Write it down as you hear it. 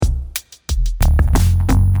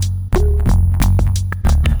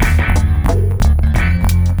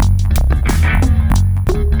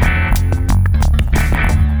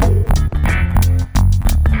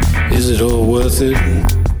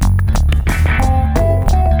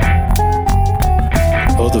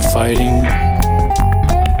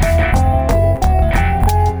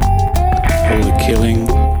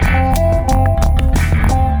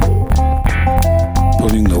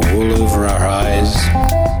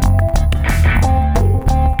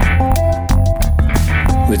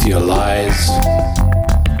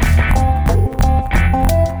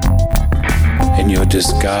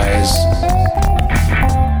skies,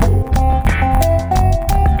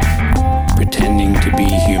 pretending to be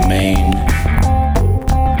humane.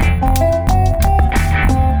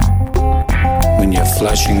 When you're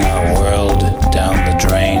flushing our world down the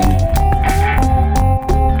drain,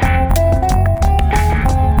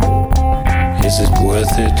 is it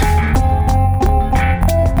worth it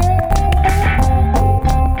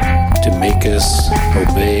to make us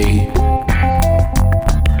obey,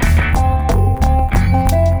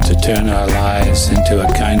 to turn our lives into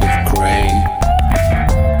a kind of gray,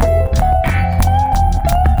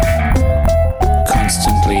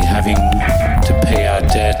 constantly having to pay our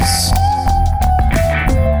debts,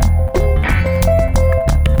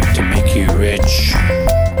 to make you rich,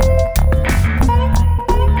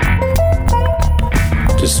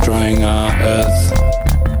 destroying our earth?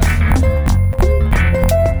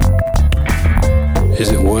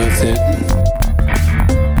 Is it worth it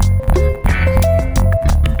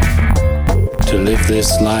to live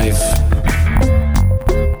this life,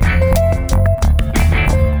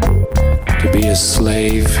 to be a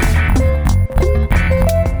slave,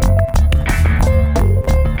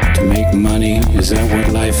 to make money? Is that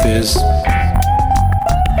what life is?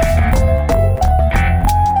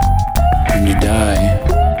 When you die,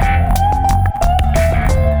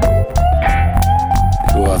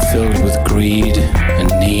 you are filled with greed and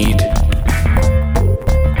need.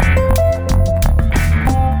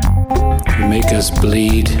 You make us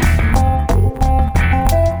bleed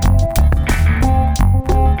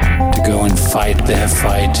to go and fight their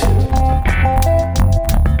fight,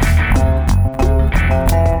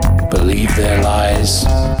 believe their lies,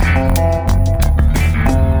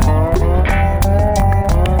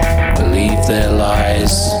 believe their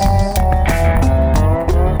lies,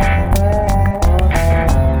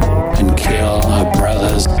 and kill our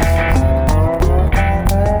brothers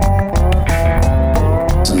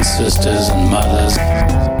and sisters and mothers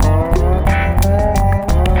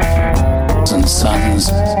and sons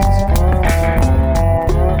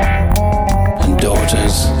and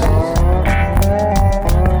daughters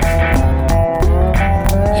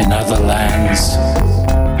in other lands,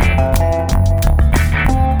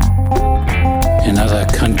 in other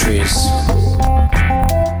countries,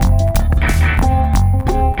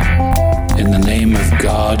 in the name of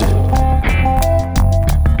God,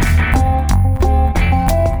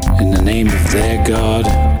 in the name of their God,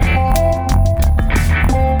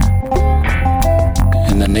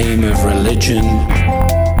 in the name of religion.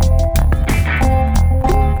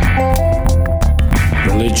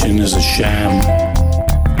 Religion is a sham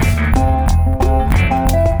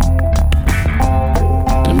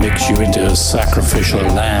that makes you into a sacrificial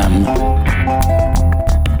lamb.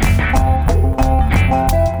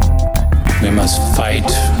 We must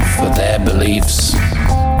fight for their beliefs,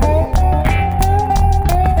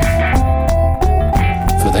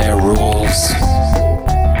 for their rules,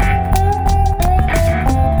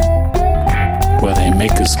 where they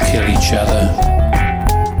make us kill each other.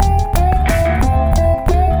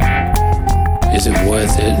 Is it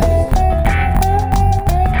worth it?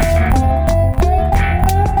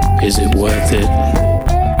 Is it worth it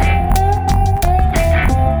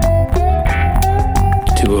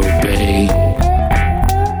to obey?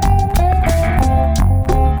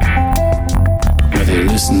 Where they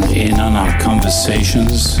listen in on our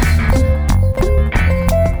conversations,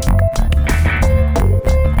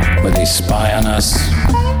 where they spy on us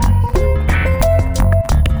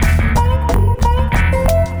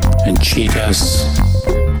and cheat us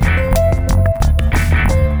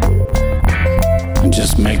and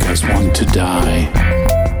just make us want to die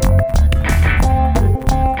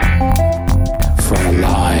for a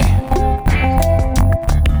lie.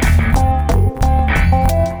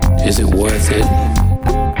 Is it worth it?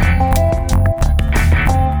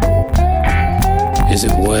 Is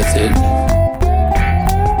it worth it?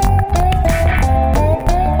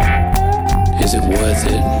 Is it worth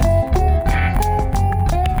it?